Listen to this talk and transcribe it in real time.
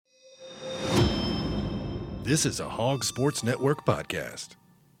This is a Hog Sports Network podcast.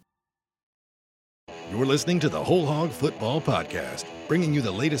 You're listening to the Whole Hog Football Podcast, bringing you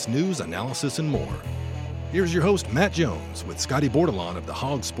the latest news, analysis, and more. Here's your host, Matt Jones, with Scottie Bordelon of the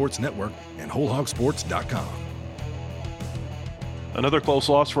Hog Sports Network and WholeHogSports.com. Another close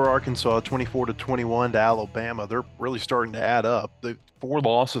loss for Arkansas, 24-21 to Alabama. They're really starting to add up. The 4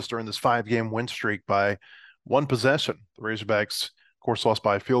 losses during this 5-game win streak by 1 possession. The Razorbacks, of course, lost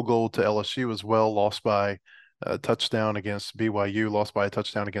by a field goal to LSU as well, lost by a touchdown against BYU, lost by a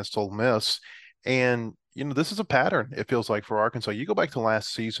touchdown against Ole Miss. And, you know, this is a pattern, it feels like, for Arkansas. You go back to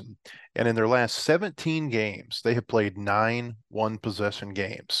last season, and in their last 17 games, they have played 9 one-possession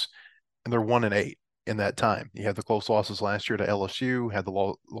games, and they're 1-8 in that time. You had the close losses last year to LSU, had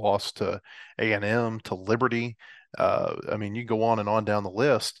the loss to A&M, to Liberty. I mean, you go on and on down the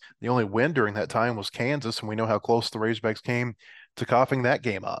list. The only win during that time was Kansas, and we know how close the Razorbacks came to coughing that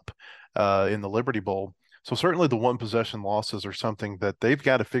game up in the Liberty Bowl. So certainly the one-possession losses are something that they've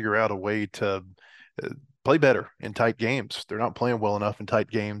got to figure out a way to play better in tight games. They're not playing well enough in tight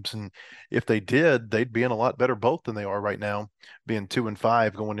games, and if they did, they'd be in a lot better boat than they are right now, being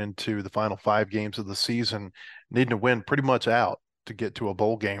 2-5 going into the final 5 games of the season, needing to win pretty much out to get to a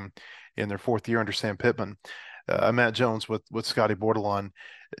bowl game in their 4th year under Sam Pittman. I'm Matt Jones with Scottie Bordelon.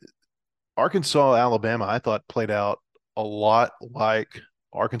 Arkansas, Alabama, I thought played out a lot like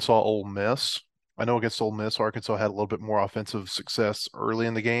Arkansas, Ole Miss. I know against Ole Miss, Arkansas had a little bit more offensive success early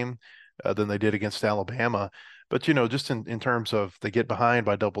in the game than they did against Alabama. But, you know, just in terms of they get behind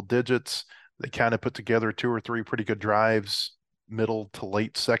by double digits, they kind of put together 2 or 3 pretty good drives, middle to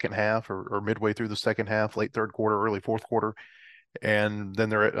late second half or midway through the second half, late third quarter, early fourth quarter. And then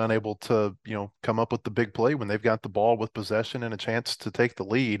they're unable to, you know, come up with the big play when they've got the ball with possession and a chance to take the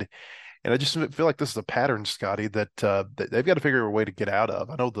lead. And I just feel like this is a pattern, Scottie, that they've got to figure a way to get out of.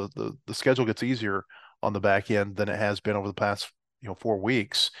 I know the schedule gets easier on the back end than it has been over the past 4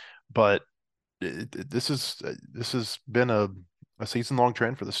 weeks, but this has been a season-long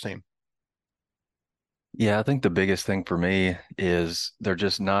trend for this team. Yeah, I think the biggest thing for me is they're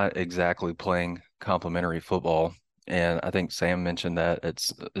just not exactly playing complementary football. And I think Sam mentioned that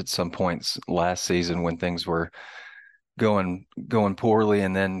at some points last season when things were going poorly,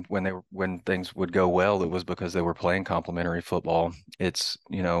 and then when things would go well, it was because they were playing complementary football. It's,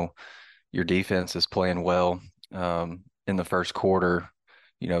 your defense is playing well in the first quarter,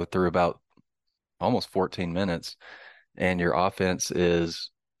 through about almost 14 minutes, and your offense is,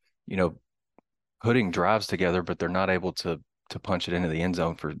 putting drives together, but they're not able to punch it into the end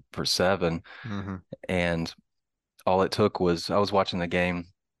zone for 7. Mm-hmm. And all it took was, I was watching the game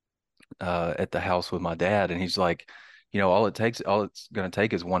at the house with my dad, and he's like, all it's going to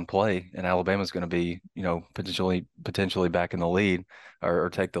take is one play, and Alabama's going to be, potentially back in the lead or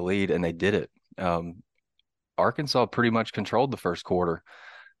take the lead, and they did it. Arkansas pretty much controlled the first quarter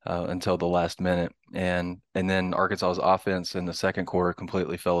until the last minute, and then Arkansas's offense in the second quarter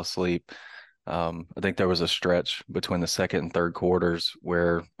completely fell asleep. I think there was a stretch between the second and third quarters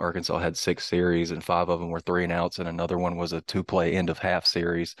where Arkansas had 6 series, and 5 of them were 3-and-outs, and another one was a 2-play end of half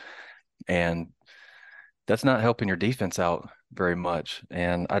series, and that's not helping your defense out very much.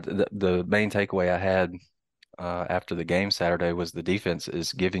 And the main takeaway I had after the game Saturday was the defense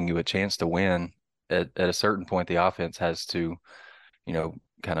is giving you a chance to win. At a certain point, the offense has to,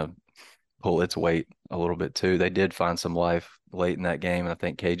 kind of pull its weight a little bit too. They did find some life late in that game, and I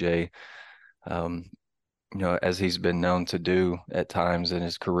think KJ, as he's been known to do at times in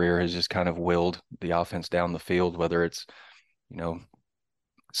his career, has just kind of willed the offense down the field, whether it's,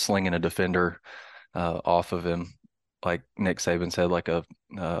 slinging a defender off of him, like Nick Saban said, like a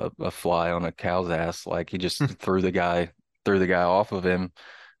fly on a cow's ass. Like he just threw the guy off of him,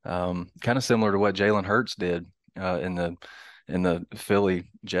 kind of similar to what Jalen Hurts did in the Philly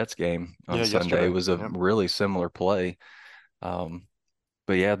Jets game on Sunday. Yesterday. It was a really similar play.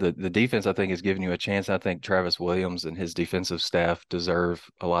 But yeah, the defense, I think, is giving you a chance. I think Travis Williams and his defensive staff deserve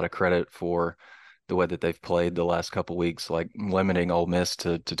a lot of credit for the way that they've played the last couple of weeks. Like limiting Ole Miss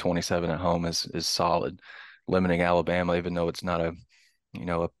to 27 at home is solid. Limiting Alabama, even though it's not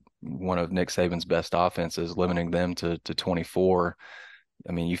one of Nick Saban's best offenses, limiting them to 24.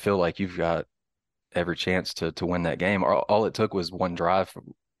 I mean, you feel like you've got every chance to win that game. All it took was one drive.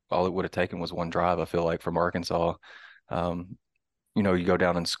 All it would have taken was one drive, I feel like, from Arkansas. You go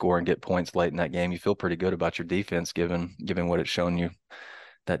down and score and get points late in that game. You feel pretty good about your defense given what it's shown you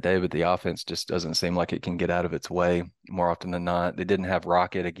that day, but the offense just doesn't seem like it can get out of its way more often than not. They didn't have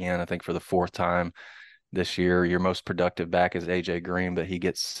Rocket again, I think, for the 4th time this year. Your most productive back is A.J. Green, but he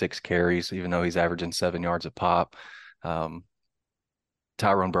gets 6 carries, even though he's averaging 7 yards a pop. Tyrone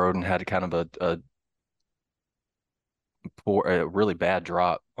Broden had kind of a a really bad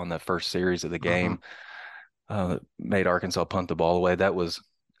drop on the first series of the game. Made Arkansas punt the ball away.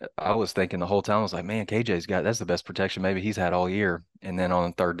 I was thinking the whole time, I was like, man, that's the best protection maybe he's had all year. And then on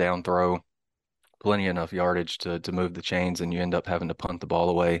a third down throw, plenty enough yardage to move the chains, and you end up having to punt the ball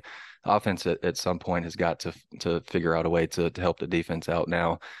away. Offense at some point has got to figure out a way to help the defense out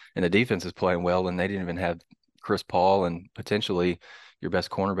now. And the defense is playing well, and they didn't even have Chris Paul and potentially your best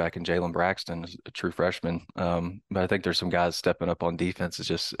cornerback in Jalen Braxton, a true freshman. But I think there's some guys stepping up on defense.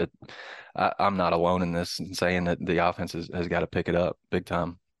 I'm not alone in this and saying that the offense has got to pick it up big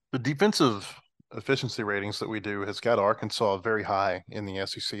time. The defensive efficiency ratings that we do has got Arkansas very high in the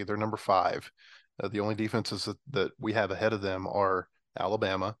SEC. They're number 5. The only defenses that we have ahead of them are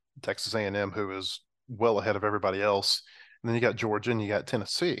Alabama, Texas A&M, who is well ahead of everybody else. And then you got Georgia and you got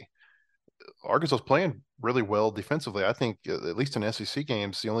Tennessee. Arkansas is playing really well defensively. I think at least in SEC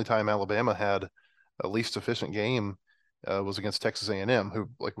games, the only time Alabama had a least efficient game was against Texas A&M, who,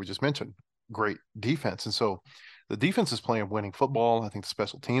 like we just mentioned, great defense. And so the defense is playing winning football. I think the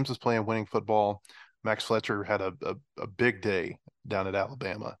special teams is playing winning football. Max Fletcher had a big day down at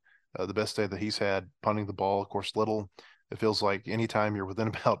Alabama, the best day that he's had punting the ball. Of course, Little, it feels like anytime you're within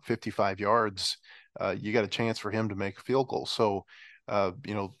about 55 yards, you got a chance for him to make a field goal. So,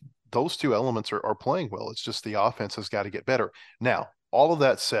 those two elements are playing well. It's just the offense has got to get better. Now, all of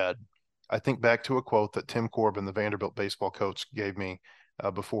that said, I think back to a quote that Tim Corbin, the Vanderbilt baseball coach, gave me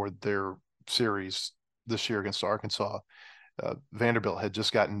before their series this year against Arkansas. Vanderbilt had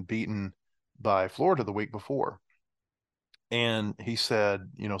just gotten beaten by Florida the week before. And he said,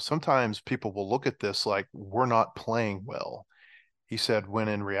 sometimes people will look at this like we're not playing well. He said, when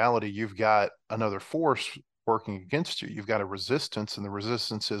in reality, you've got another force working against you. You've got a resistance, and the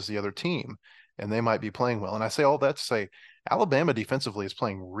resistance is the other team, and they might be playing well. And I say all that to say Alabama defensively is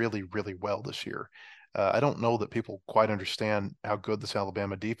playing really, really well this year. I don't know that people quite understand how good this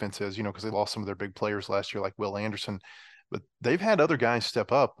Alabama defense is, because they lost some of their big players last year, like Will Anderson, but they've had other guys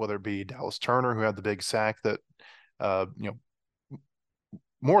step up, whether it be Dallas Turner, who had the big sack that,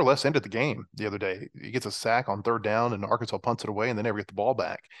 more or less ended the game the other day. He gets a sack on third down and Arkansas punts it away and they never get the ball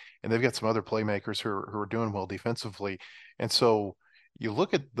back. And they've got some other playmakers who are doing well defensively. And so you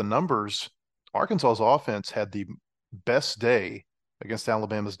look at the numbers, Arkansas's offense had the best day against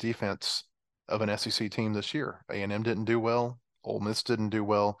Alabama's defense of an SEC team this year. A&M didn't do well. Ole Miss didn't do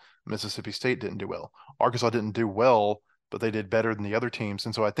well. Mississippi State didn't do well. Arkansas didn't do well, but they did better than the other teams.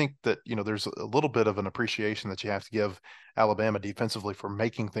 And so I think that, there's a little bit of an appreciation that you have to give Alabama defensively for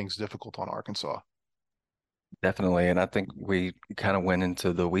making things difficult on Arkansas. Definitely. And I think we kind of went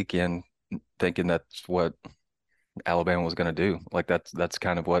into the weekend thinking that's what Alabama was going to do. Like that's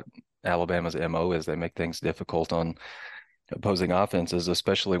kind of what Alabama's MO is. They make things difficult on opposing offenses,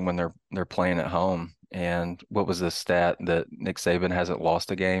 especially when they're playing at home. And what was the stat that Nick Saban hasn't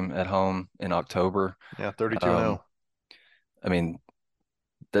lost a game at home in October? Yeah, 32-0. I mean,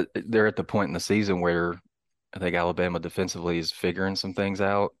 they're at the point in the season where I think Alabama defensively is figuring some things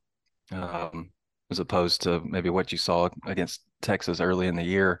out, as opposed to maybe what you saw against Texas early in the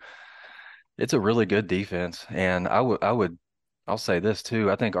year. It's a really good defense, and I'll say this too.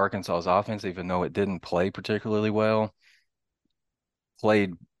 I think Arkansas's offense, even though it didn't play particularly well,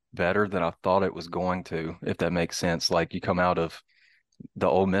 played better than I thought it was going to, if that makes sense. Like you come out of the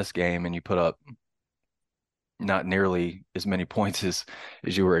Ole Miss game and you put up not nearly as many points as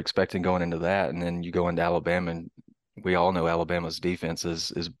you were expecting going into that. And then you go into Alabama, and we all know Alabama's defense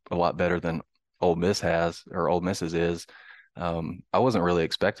is a lot better than Ole Miss's is. I wasn't really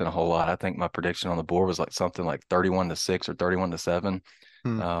expecting a whole lot. I think my prediction on the board was like something like 31-6 or 31-7.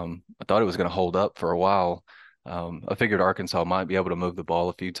 I thought it was going to hold up for a while. I figured Arkansas might be able to move the ball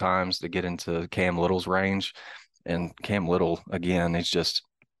a few times to get into Cam Little's range. And Cam Little, again,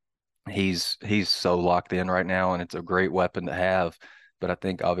 he's so locked in right now, and it's a great weapon to have. But I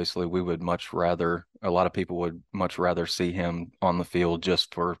think obviously a lot of people would much rather see him on the field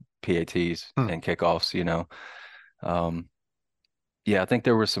just for PATs and kickoffs, Yeah, I think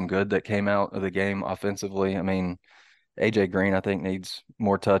there was some good that came out of the game offensively. I mean, AJ Green, I think, needs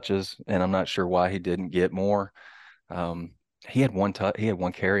more touches, and I'm not sure why he didn't get more. He had one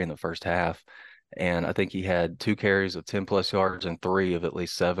carry in the first half, and I think he had 2 carries of 10 plus yards and 3 of at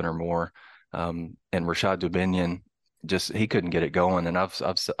least 7 or more. And Rashad Dubinion, he couldn't get it going. And I've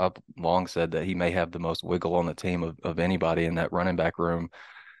long said that he may have the most wiggle on the team of anybody in that running back room.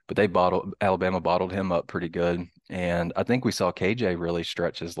 But Alabama bottled him up pretty good. And I think we saw KJ really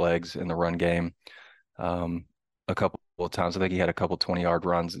stretch his legs in the run game a couple of times. I think he had a couple 20-yard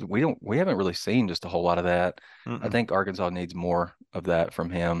runs. We haven't really seen just a whole lot of that. I think Arkansas needs more of that from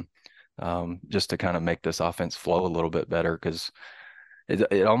him. just to kind of make this offense flow a little bit better, because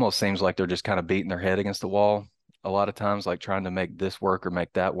it almost seems like they're just kind of beating their head against the wall a lot of times, like trying to make this work or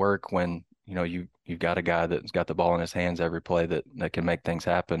make that work when, you've got a guy that's got the ball in his hands every play that can make things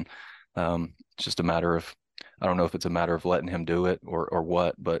happen. It's just a matter of, I don't know if it's a matter of letting him do it or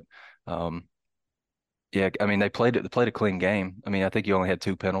what, but yeah, I mean, they played a clean game. I mean, I think you only had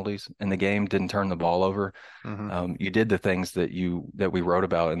 2 penalties in the game, didn't turn the ball over. Mm-hmm. You did the things that we wrote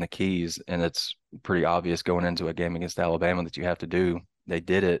about in the keys, and it's pretty obvious going into a game against Alabama that you have to do. They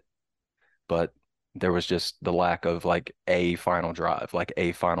did it, but there was just the lack of like a final drive, like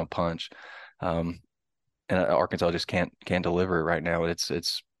a final punch. And Arkansas just can't deliver it right now. It's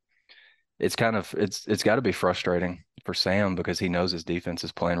got to be frustrating for Sam, because he knows his defense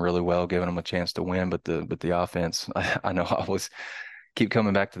is playing really well, giving him a chance to win. But the offense, I know I always keep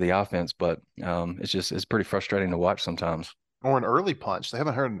coming back to the offense, but it's pretty frustrating to watch sometimes. Or an early punch. They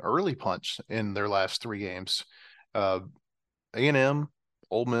haven't heard an early punch in their last 3 games. A&M,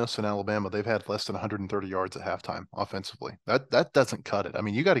 Ole Miss, and Alabama, they've had less than 130 yards at halftime offensively. That doesn't cut it. I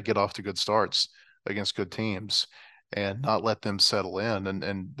mean, you got to get off to good starts against good teams and not let them settle in.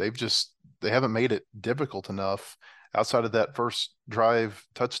 And they haven't made it difficult enough outside of that first drive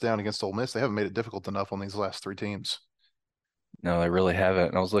touchdown against Ole Miss. They haven't made it difficult enough on these last 3 teams. No, they really haven't.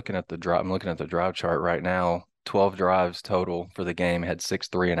 And I was looking at the drive. I'm looking at the drive chart right now. 12 drives total for the game, had 6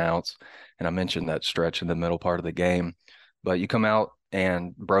 3-and-outs. And I mentioned that stretch in the middle part of the game. But you come out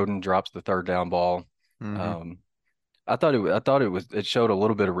and Broden drops the third down ball. Mm-hmm. It showed a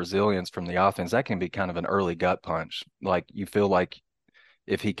little bit of resilience from the offense. That can be kind of an early gut punch. Like, you feel like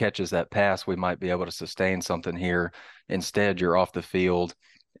if he catches that pass, we might be able to sustain something here. Instead, you're off the field,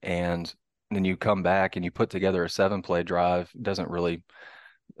 and then you come back and you put together a 7-play drive. Doesn't really,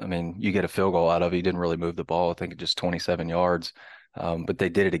 I mean, you get a field goal out of it. He didn't really move the ball. I think it just 27 yards. But they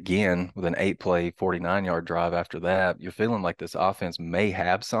did it again with an 8-play, 49-yard drive after that. You're feeling like this offense may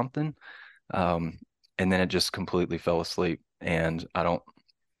have something. And then it just completely fell asleep. And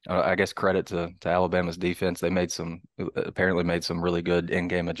I guess credit to Alabama's defense. They apparently made some really good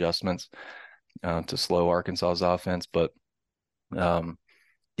in-game adjustments to slow Arkansas's offense. But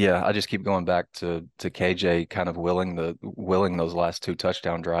yeah, I just keep going back to KJ kind of willing those last 2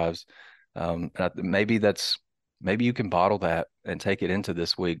 touchdown drives. Maybe you can bottle that and take it into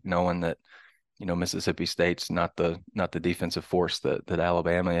this week, knowing that Mississippi State's not the defensive force that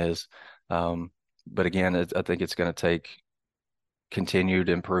Alabama is. But again, I think it's going to take continued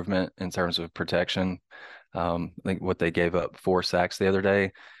improvement in terms of protection. I think what they gave up, 4 sacks the other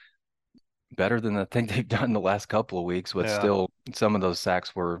day, better than I think they've done the last couple of weeks, but still some of those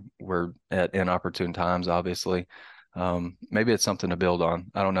sacks were at inopportune times, obviously. Maybe it's something to build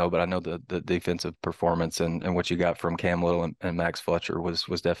on. I don't know, but I know the defensive performance and what you got from Cam Little and Max Fletcher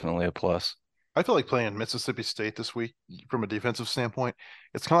was definitely a plus. I feel like playing Mississippi State this week from a defensive standpoint.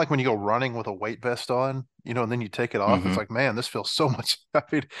 It's kind of like when you go running with a weight vest on, and then you take it off. Mm-hmm. It's like, man, this feels so much. I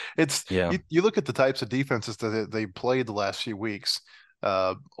mean, you look at the types of defenses that they played the last few weeks.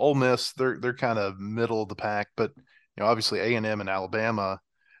 Ole Miss, they're kind of middle of the pack, but obviously A&M and Alabama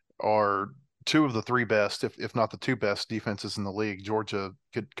are 2 of the 3 best, if not the 2 best defenses in the league. Georgia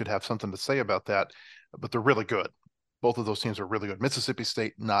could have something to say about that, but they're really good. Both of those teams are really good. Mississippi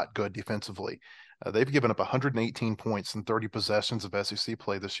State, not good defensively. They've given up 118 points in 30 possessions of SEC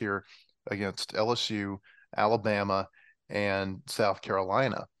play this year against LSU, Alabama, and South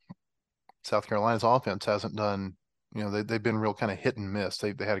Carolina. South Carolina's offense hasn't done, they've been real kind of hit and miss.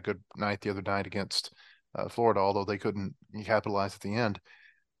 They had a good night the other night against Florida, although they couldn't capitalize at the end.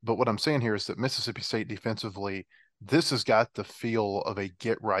 But what I'm saying here is that Mississippi State defensively, this has got the feel of a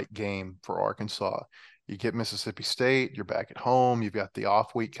get-right game for Arkansas. You get Mississippi State, you're back at home, you've got the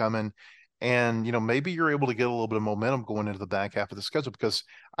off week coming, and maybe you're able to get a little bit of momentum going into the back half of the schedule, because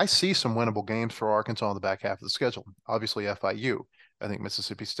I see some winnable games for Arkansas in the back half of the schedule. Obviously FIU. I think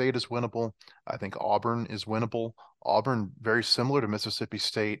Mississippi State is winnable. I think Auburn is winnable. Auburn, very similar to Mississippi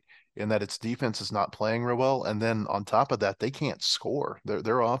State in that its defense is not playing real well, and then on top of that, they can't score.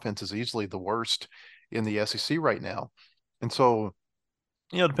 Their offense is easily the worst in the SEC right now. And so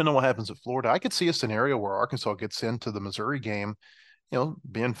depending on what happens at Florida, I could see a scenario where Arkansas gets into the Missouri game,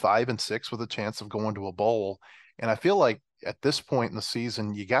 being 5-6 with a chance of going to a bowl. And I feel like at this point in the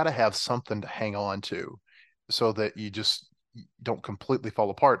season, you got to have something to hang on to so that you just don't completely fall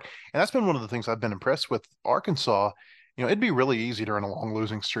apart. And that's been one of the things I've been impressed with Arkansas. It'd be really easy during a long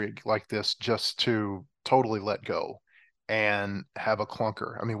losing streak like this just to totally let go and have a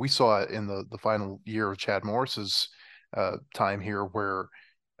clunker. I mean, we saw it in the final year of Chad Morris's time here, where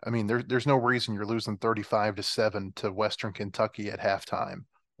I mean there's no reason you're losing 35-7 to Western Kentucky at halftime,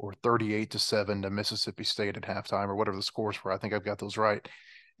 or 38-7 to Mississippi State at halftime, or whatever the scores were. I think I've got those right.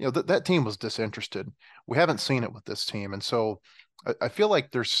 That team was disinterested. We haven't seen it with this team. And so I feel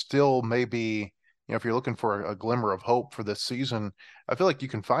like there's still maybe, if you're looking for a glimmer of hope for this season, I feel like you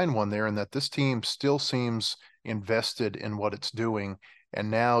can find one there, and that this team still seems invested in what it's doing. And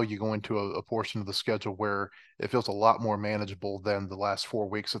now you go into a portion of the schedule where it feels a lot more manageable than the last 4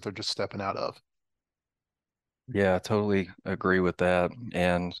 weeks that they're just stepping out of. Yeah, I totally agree with that.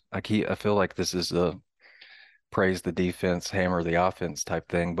 And I feel like this is a praise the defense, hammer the offense type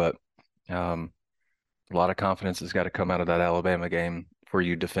thing, but a lot of confidence has got to come out of that Alabama game for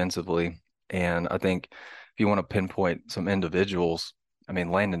you defensively. And I think if you want to pinpoint some individuals, I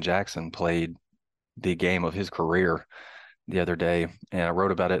mean, Landon Jackson played the game of his career the other day, and I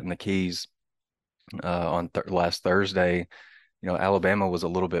wrote about it in the Keys on last Thursday. Alabama was a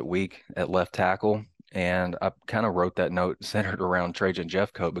little bit weak at left tackle, and I kind of wrote that note centered around Trajan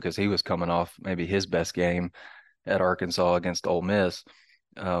Jeffcoat because he was coming off maybe his best game at Arkansas against Ole Miss.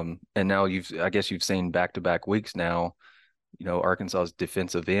 And now I guess you've seen back-to-back weeks now, Arkansas's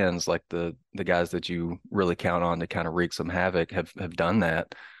defensive ends, like the guys that you really count on to kind of wreak some havoc, have done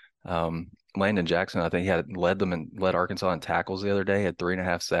that. Landon Jackson, I think he had led Arkansas in tackles the other day, had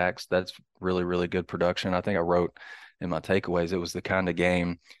 3.5 sacks. That's really, really good production. I think I wrote in my takeaways, it was the kind of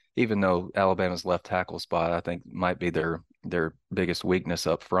game, even though Alabama's left tackle spot, I think might be their biggest weakness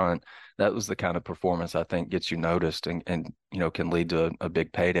up front. That was the kind of performance I think gets you noticed and can lead to a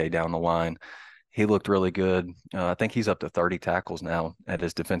big payday down the line. He looked really good. I think he's up to 30 tackles now at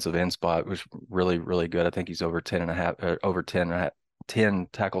his defensive end spot, which really, really good. I think he's over 10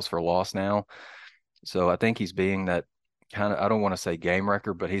 tackles for loss now. So I think he's being that kind of, I don't want to say game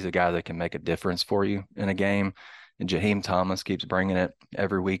record, but he's a guy that can make a difference for you in a game. And Jaheim Thomas keeps bringing it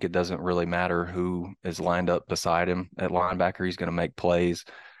every week. It doesn't really matter who is lined up beside him at linebacker. He's going to make plays.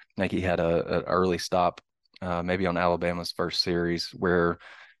 I think he had an early stop maybe on Alabama's first series where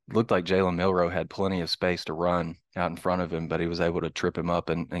it looked like Jalen Milroe had plenty of space to run out in front of him, but he was able to trip him up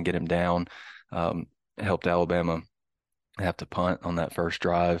and get him down. Helped Alabama have to punt on that first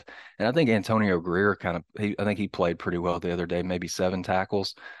drive. And I think Antonio Greer I think he played pretty well the other day, maybe 7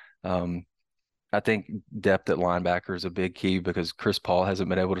 tackles. I think depth at linebacker is a big key because Chris Paul hasn't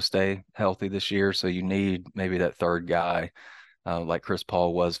been able to stay healthy this year. So you need maybe that third guy like Chris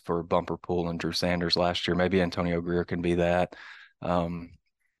Paul was for Bumper Pool and Drew Sanders last year. Maybe Antonio Greer can be that.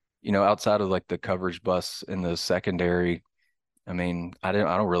 Outside of like the coverage busts in the secondary, I mean, I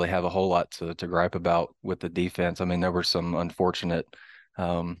don't really have a whole lot to gripe about with the defense. I mean, there were some unfortunate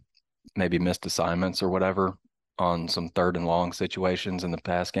maybe missed assignments or whatever on some 3rd and long situations in the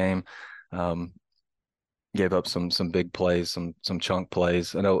pass game. Gave up some big plays, some chunk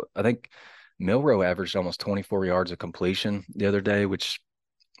plays. I think Milroe averaged almost 24 yards of completion the other day, which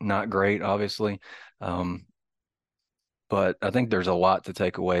not great, obviously. But I think there's a lot to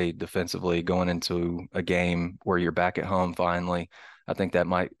take away defensively going into a game where you're back at home finally. I think that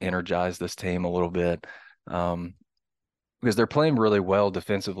might energize this team a little bit because they're playing really well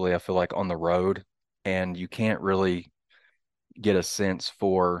defensively, I feel like, on the road, and you can't really get a sense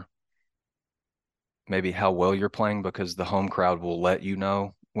for maybe how well you're playing because the home crowd will let you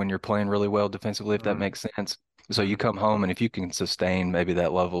know when you're playing really well defensively, if that makes sense. So you come home, and if you can sustain maybe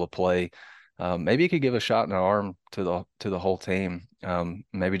that level of play, maybe you could give a shot in the arm to the whole team.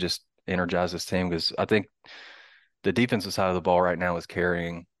 Maybe just energize this team because I think the defensive side of the ball right now is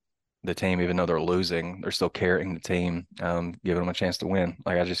carrying the team, even though they're losing. They're still carrying the team, giving them a chance to win.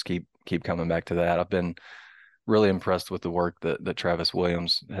 Like I just keep coming back to that. I've been really impressed with the work that Travis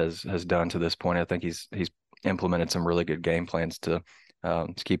Williams has done to this point. I think he's implemented some really good game plans to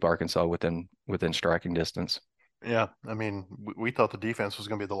keep Arkansas within striking distance. Yeah, I mean, we thought the defense was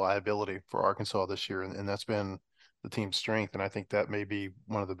going to be the liability for Arkansas this year, and that's been the team's strength. And I think that may be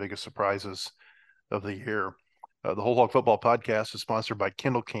one of the biggest surprises of the year. The Whole Hog Football Podcast is sponsored by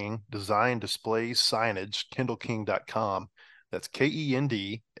Kindle King, Design, Displays, Signage, KindleKing.com. That's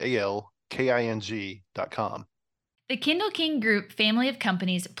KENDALKING.com. The Kindle King Group family of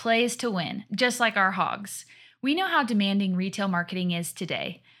companies plays to win, just like our hogs. We know how demanding retail marketing is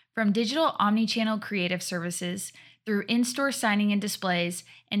today. From digital omnichannel creative services, through in-store signing and displays,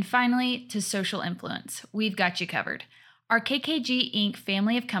 and finally to social influence, we've got you covered. Our KKG Inc.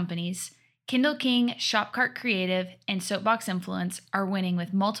 family of companies, Kindle King, Shopcart Creative, and Soapbox Influence are winning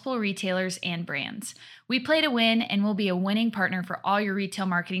with multiple retailers and brands. We play to win and will be a winning partner for all your retail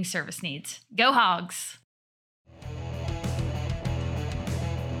marketing service needs. Go Hogs!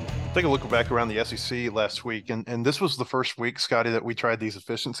 Take a look back around the SEC last week, and this was the first week, Scotty, that we tried these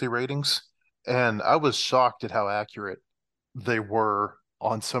efficiency ratings, and I was shocked at how accurate they were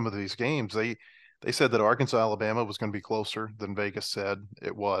on some of these games. They said that Arkansas Alabama was going to be closer than Vegas said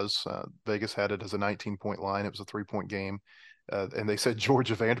it was. Vegas had it as a 19-point line. It was a 3-point game. And they said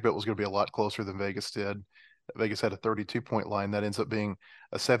Georgia Vanderbilt was going to be a lot closer than Vegas did. Vegas had a 32-point line. That ends up being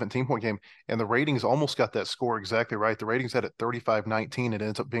a 17-point game. And the ratings almost got that score exactly right. The ratings had it 35-19. It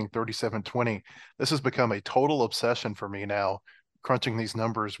ends up being 37-20. This has become a total obsession for me now, crunching these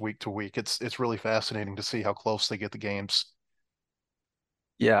numbers week to week. It's really fascinating to see how close they get the games.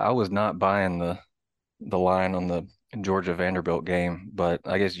 Yeah, I was not buying the line on the Georgia Vanderbilt game, but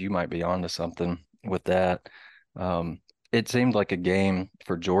I guess you might be onto something with that. It seemed like a game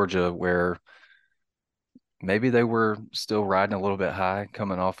for Georgia where maybe they were still riding a little bit high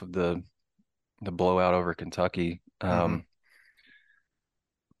coming off of the blowout over Kentucky. But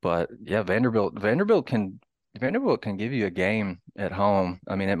yeah, Vanderbilt can give you a game at home.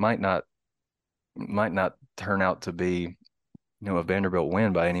 I mean, it might not turn out to be, a Vanderbilt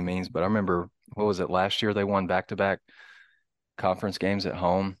win by any means, but I remember, what was it, last year they won back-to-back conference games at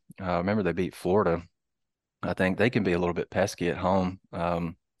home. I remember they beat Florida. I think they can be a little bit pesky at home,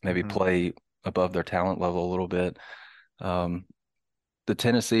 maybe play above their talent level a little bit. The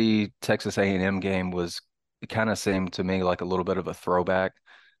Tennessee Texas A&M game it kind of seemed to me like a little bit of a throwback,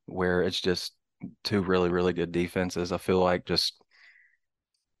 where it's just two really, really good defenses. I feel like just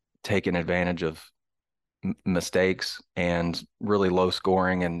taking advantage of mistakes and really low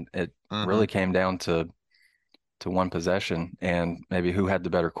scoring, and it really came down to one possession and maybe who had the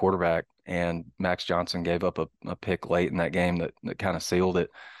better quarterback. And Max Johnson gave up a pick late in that game that kind of sealed it.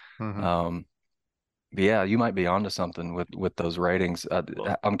 But yeah, you might be onto something with those ratings.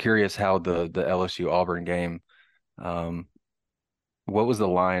 I'm curious how the LSU Auburn game. What was the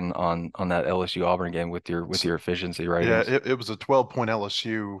line on that LSU Auburn game with your efficiency ratings? Yeah, it was a 12-point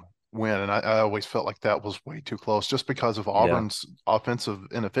LSU win, and I always felt like that was way too close just because of Auburn's offensive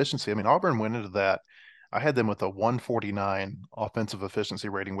inefficiency. I mean, Auburn went into that. I had them with a 149 offensive efficiency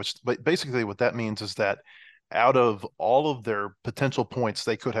rating, which basically what that means is that out of all of their potential points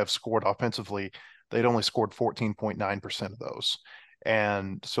they could have scored offensively, they'd only scored 14.9% of those.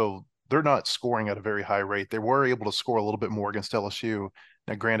 And so they're not scoring at a very high rate. They were able to score a little bit more against LSU.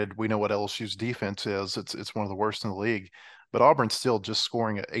 Now, granted, we know what LSU's defense is. It's one of the worst in the league. But Auburn's still just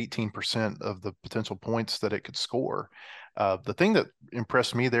scoring at 18% of the potential points that it could score. The thing that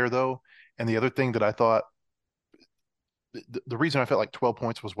impressed me there, though, and the other thing that I thought, the reason I felt like 12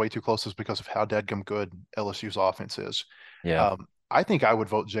 points was way too close is because of how dadgum good LSU's offense is. Yeah. I think I would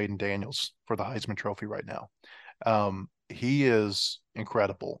vote Jaden Daniels for the Heisman Trophy right now. He is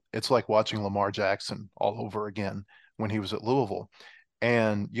incredible. It's like watching Lamar Jackson all over again when he was at Louisville.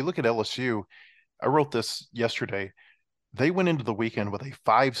 And you look at LSU, I wrote this yesterday. They went into the weekend with a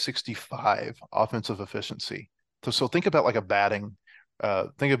 565 offensive efficiency. So think about like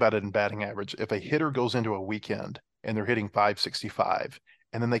think about it in batting average. If a hitter goes into a weekend and they're hitting 565,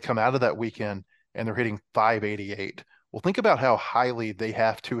 and then they come out of that weekend and they're hitting 588, well, think about how highly they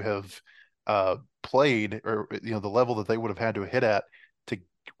have to have played, or the level that they would have had to hit at to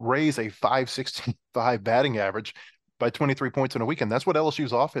raise a 565 batting average by 23 points in a weekend. That's what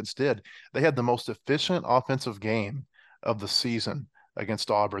LSU's offense did. They had the most efficient offensive game of the season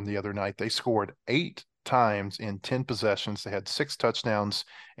against Auburn the other night. They scored 8 times in 10 possessions. They had 6 touchdowns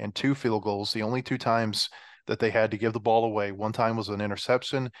and 2 field goals. The only 2 times that they had to give the ball away, one time was an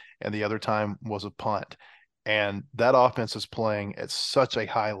interception and the other time was a punt. And that offense is playing at such a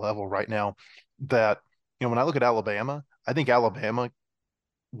high level right now that, when I look at Alabama, I think Alabama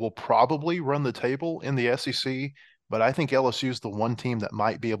will probably run the table in the SEC, but I think LSU is the one team that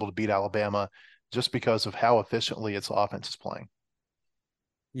might be able to beat Alabama just because of how efficiently its offense is playing.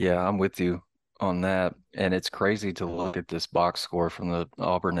 Yeah, I'm with you on that. And it's crazy to look at this box score from the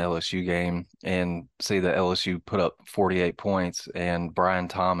Auburn LSU game and see that LSU put up 48 points, and Brian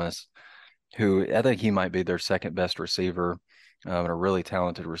Thomas, who I think he might be their second best receiver, and a really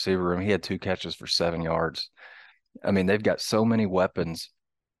talented receiver. I mean, he had 2 catches for 7 yards. I mean, they've got so many weapons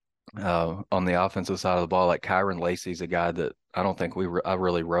on the offensive side of the ball. Like Kyron Lacey's a guy that I don't think I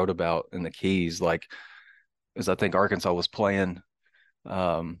really wrote about in the Keys. Like, as I think Arkansas was playing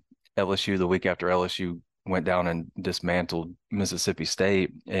LSU the week after LSU went down and dismantled Mississippi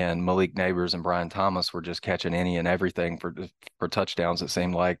State, and Malik Neighbors and Brian Thomas were just catching any and everything for touchdowns, it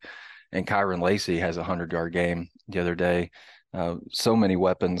seemed like. And Kyron Lacey has a 100-yard game the other day. So many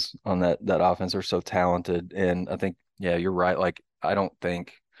weapons on that offense. Are so talented. And I think, yeah, you're right. Like, I don't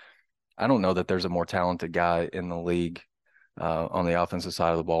know that there's a more talented guy in the league on the offensive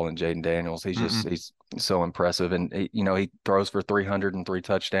side of the ball than Jaden Daniels. Mm-mm. He's so impressive, and he throws for 303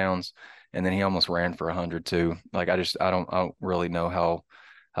 touchdowns, and then he almost ran for 100 too. Like I don't really know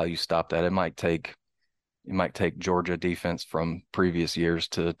how you stop that. It might take Georgia defense from previous years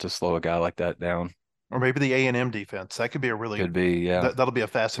to slow a guy like that down. Or maybe the A&M defense. That could be a really Could be, yeah. that'll be a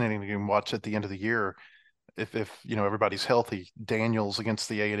fascinating game to watch at the end of the year if everybody's healthy. Daniels against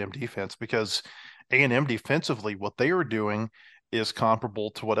the A&M defense, because A&M defensively, what they are doing is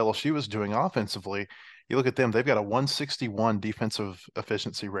comparable to what LSU is doing offensively. You look at them; they've got a 161 defensive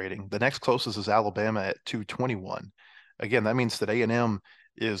efficiency rating. The next closest is Alabama at 221. Again, that means that A&M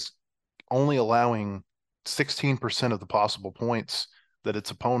is only allowing 16% of the possible points that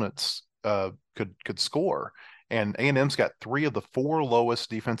its opponents could score. And A&M's got 3 of the 4 lowest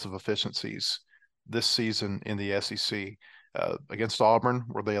defensive efficiencies this season in the SEC. Against Auburn,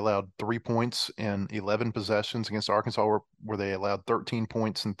 where they allowed 3 points in 11 possessions. Against Arkansas, where they allowed 13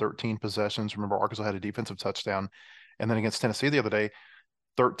 points in 13 possessions. Remember, Arkansas had a defensive touchdown. And then against Tennessee the other day,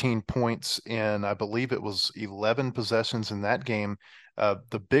 13 points in, I believe it was 11 possessions in that game.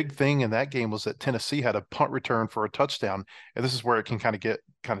 The big thing in that game was that Tennessee had a punt return for a touchdown. And this is where it can kind of get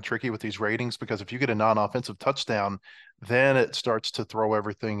kind of tricky with these ratings, because if you get a non-offensive touchdown, then it starts to throw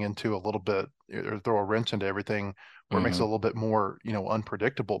everything into a little bit, or throw a wrench into everything, where it makes it a little bit more,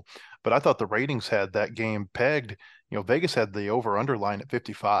 unpredictable. But I thought the ratings had that game pegged. Vegas had the over-under line at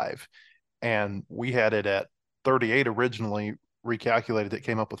 55, and we had it at 38 originally. Recalculated it,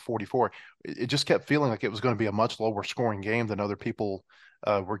 came up with 44. It just kept feeling like it was going to be a much lower scoring game than other people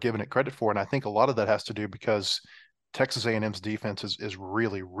were giving it credit for. And I think a lot of that has to do because Texas A&M's defense is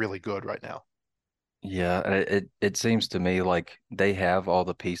really, really good right now. Yeah, it seems to me like they have all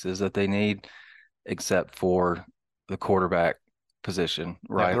the pieces that they need, except for the quarterback position,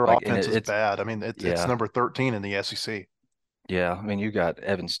 right? Yeah, their Like, offense is bad. I mean, it's yeah, number 13 in the SEC. yeah. I mean, you got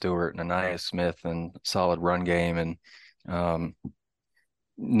Evan Stewart and Anaya Smith and solid run game, and um,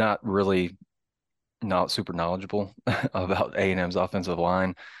 not really not super knowledgeable about A&M's offensive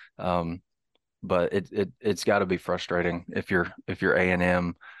line. Um, but it's got to be frustrating if you're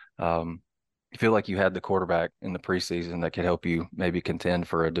A&M. You feel like you had the quarterback in the preseason that could help you maybe contend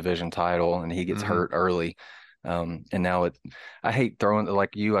for a division title, and he gets hurt early. And now I hate throwing,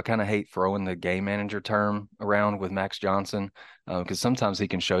 like you, I kind of hate throwing the game manager term around with Max Johnson, because sometimes he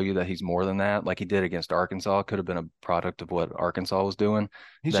can show you that he's more than that, like he did against Arkansas. Could have been a product of what Arkansas was doing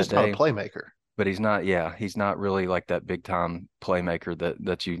He's that just not a day. playmaker. But he's not, yeah, he's not really like that big time playmaker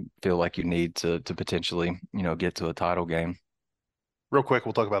that you feel like you need to potentially, get to a title game. Real quick,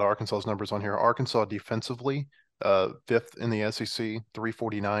 we'll talk about Arkansas's numbers on here. Arkansas defensively, 5th in the SEC,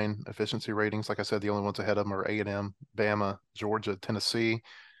 349 efficiency ratings. Like I said, the only ones ahead of them are A&M, Bama, Georgia, Tennessee.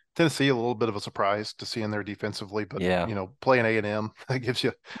 Tennessee, a little bit of a surprise to see in there defensively, but Yeah, playing A&M, that gives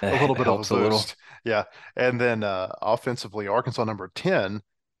you a it little bit of a helps a little. boost. Yeah. And then offensively, Arkansas number 10,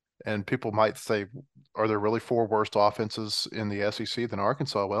 and people might say, are there really 4 worse offenses in the SEC than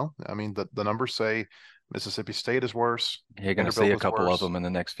Arkansas? Well, I mean, the numbers say Mississippi State is worse. You're going to see Vanderbilt a is couple of worse. them in the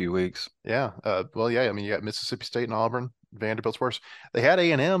next few weeks. Yeah. Well, yeah. I mean, you got Mississippi State and Auburn. Vanderbilt's worse. They had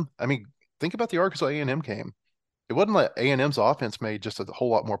A&M. I mean, think about the Arkansas A&M game. It wasn't like A&M's offense made just a whole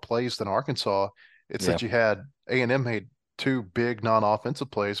lot more plays than Arkansas. It's Yeah. that you had A&M made 2 big non-offensive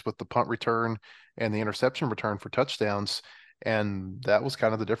plays with the punt return and the interception return for touchdowns, and that was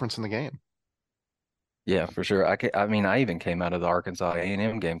kind of the difference in the game. Yeah, for sure. I mean, I even came out of the Arkansas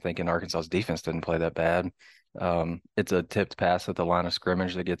A&M game thinking Arkansas's defense didn't play that bad. It's a tipped pass at the line of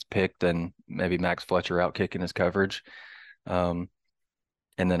scrimmage that gets picked, and maybe Max Fletcher out kicking his coverage.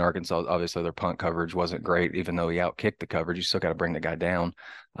 And then Arkansas, obviously, their punt coverage wasn't great, even though he out kicked the coverage. You still got to bring the guy down.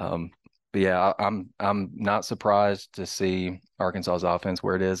 But yeah, I'm not surprised to see Arkansas's offense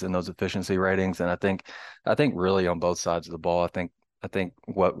where it is in those efficiency ratings, and I think really on both sides of the ball, I think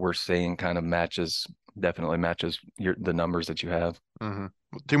what we're seeing kind of definitely matches the numbers that you have. Mm-hmm.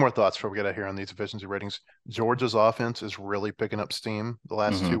 2 more thoughts before we get out here on these efficiency ratings. Georgia's offense is really picking up steam the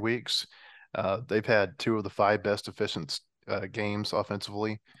last 2 weeks. They've had 2 of the 5 best efficient games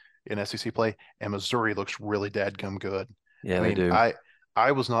offensively in SEC play, and Missouri looks really dadgum good. Yeah, I they mean, do.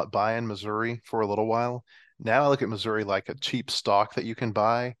 I was not buying Missouri for a little while. Now I look at Missouri like a cheap stock that you can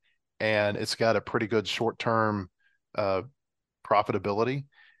buy, and it's got a pretty good short-term profitability.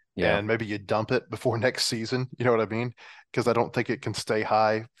 Yeah. And maybe you dump it before next season. You know what I mean? Because I don't think it can stay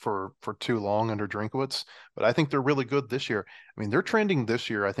high for too long under Drinkwitz. But I think they're really good this year. I mean, they're trending this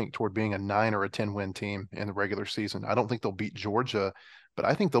year, I think, toward being a 9 or a 10 win team in the regular season. I don't think they'll beat Georgia, but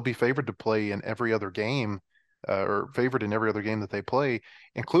I think they'll be favored to play in every other game, or favored in every other game that they play,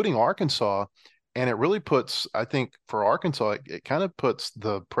 including Arkansas. And it really puts, I think, for Arkansas, it kind of puts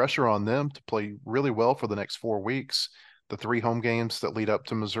the pressure on them to play really well for the next 4 weeks, the 3 home games that lead up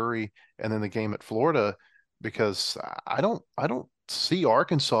to Missouri, and then the game at Florida, because I don't see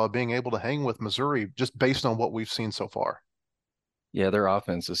Arkansas being able to hang with Missouri just based on what we've seen so far. Yeah, their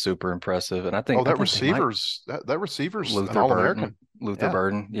offense is super impressive, and I think that receiver's an All-American. Luther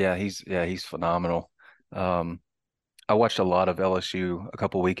Burden, yeah, he's phenomenal. I watched a lot of LSU a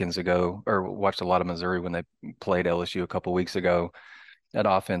couple weekends ago, or watched a lot of Missouri when they played LSU a couple weeks ago. That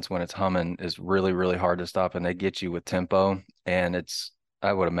offense, when it's humming, is really, really hard to stop, and they get you with tempo. And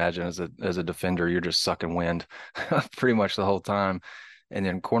I would imagine as a defender, you're just sucking wind pretty much the whole time. And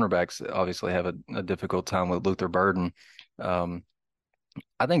then cornerbacks obviously have a difficult time with Luther Burden.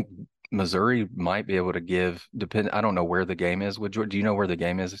 I think Missouri might be able to I don't know where the game is with Georgia. Do you know where the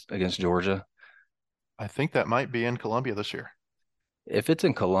game is against Georgia? I think that might be in Columbia this year. If it's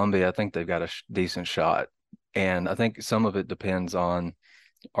in Columbia, I think they've got a decent shot. And I think some of it depends on,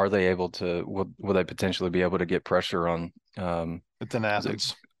 are they able to, will they potentially be able to get pressure on? It's in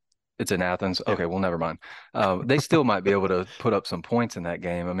Athens. It's in Athens. Yeah. Okay, well, never mind. They still might be able to put up some points in that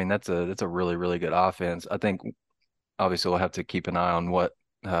game. I mean, that's a really, really good offense. I think obviously we'll have to keep an eye on what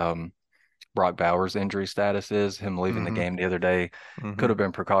Brock Bowers' injury status is. Him leaving the game the other day could have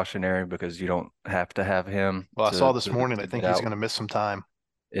been precautionary because you don't have to have him. Well, I saw this morning, I think he's going to miss some time.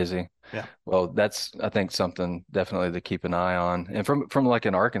 Is he? Yeah. Well, that's, I think, something definitely to keep an eye on. And from like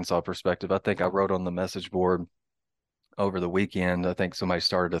an Arkansas perspective, I think I wrote on the message board over the weekend, I think somebody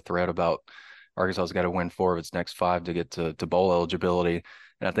started a thread about Arkansas's got to win 4 of its next 5 to get to bowl eligibility.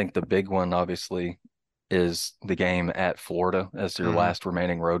 And I think the big one, obviously, is the game at Florida as your last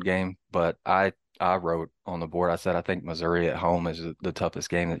remaining road game. But I wrote on the board, I said, I think Missouri at home is the toughest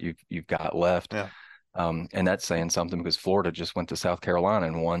game that you've got left. Yeah. And that's saying something because Florida just went to South Carolina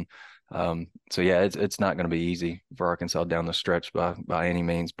and won. So yeah, it's not going to be easy for Arkansas down the stretch by any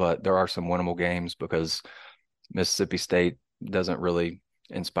means, but there are some winnable games because Mississippi State doesn't really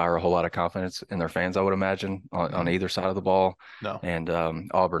inspire a whole lot of confidence in their fans, I would imagine, on either side of the ball. No. And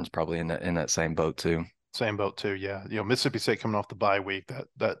Auburn's probably in that same boat too. Same boat too, yeah. Mississippi State coming off the bye week,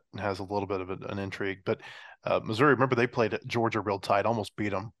 that has a little bit of an intrigue. But Missouri, remember they played at Georgia real tight, almost beat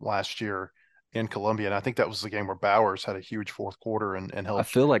them last year in Columbia, and I think that was the game where Bowers had a huge fourth quarter and helped. I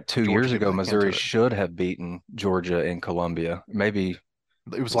feel like 2 Georgia years ago, Missouri should have beaten Georgia in Columbia. Maybe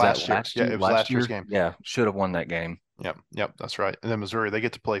it was last year. Yeah, it was last year's game. Yeah, should have won that game. Yep, that's right. And then Missouri, they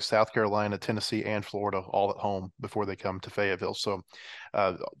get to play South Carolina, Tennessee, and Florida all at home before they come to Fayetteville. So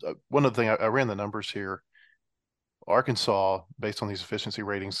one of the things, I ran the numbers here. Arkansas, based on these efficiency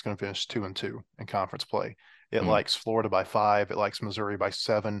ratings, is going to finish 2-2 in conference play. It likes Florida by 5. It likes Missouri by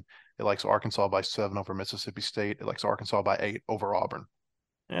 7. It likes Arkansas by 7 over Mississippi State. It likes Arkansas by 8 over Auburn.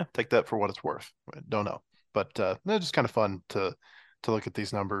 Yeah, take that for what it's worth. Don't know. But it's just kind of fun to look at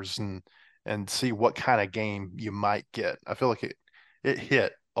these numbers and see what kind of game you might get. I feel like it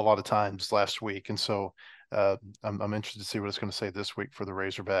hit a lot of times last week. And so I'm interested to see what it's going to say this week for the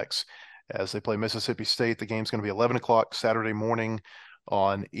Razorbacks as they play Mississippi State. The game's going to be 11 o'clock Saturday morning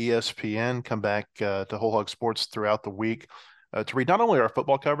on ESPN. Come back to Whole Hog Sports throughout the week to read not only our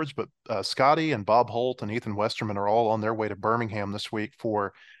football coverage, but Scotty and Bob Holt and Ethan Westerman are all on their way to Birmingham this week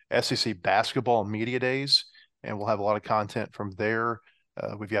for SEC basketball and media days. And we'll have a lot of content from there.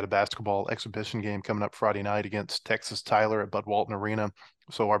 We've got a basketball exhibition game coming up Friday night against Texas Tyler at Bud Walton Arena.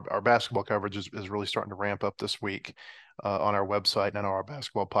 So our basketball coverage is really starting to ramp up this week on our website. And I know our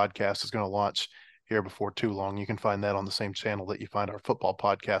basketball podcast is going to launch here before too long. You can find that on the same channel that you find our football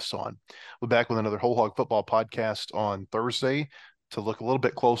podcasts on. We'll be back with another Whole Hog Football Podcast on Thursday to look a little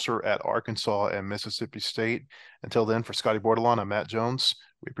bit closer at Arkansas and Mississippi State. Until then, for Scottie Bordelon, I'm Matt Jones.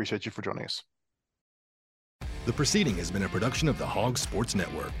 We appreciate you for joining us. The proceeding has been a production of the Hog Sports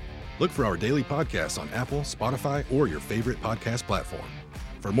Network. Look for our daily podcasts on Apple, Spotify, or your favorite podcast platform.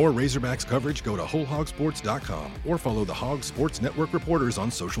 For more Razorbacks coverage, go to wholehogsports.com or follow the Hog Sports Network reporters on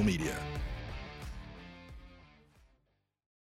social media.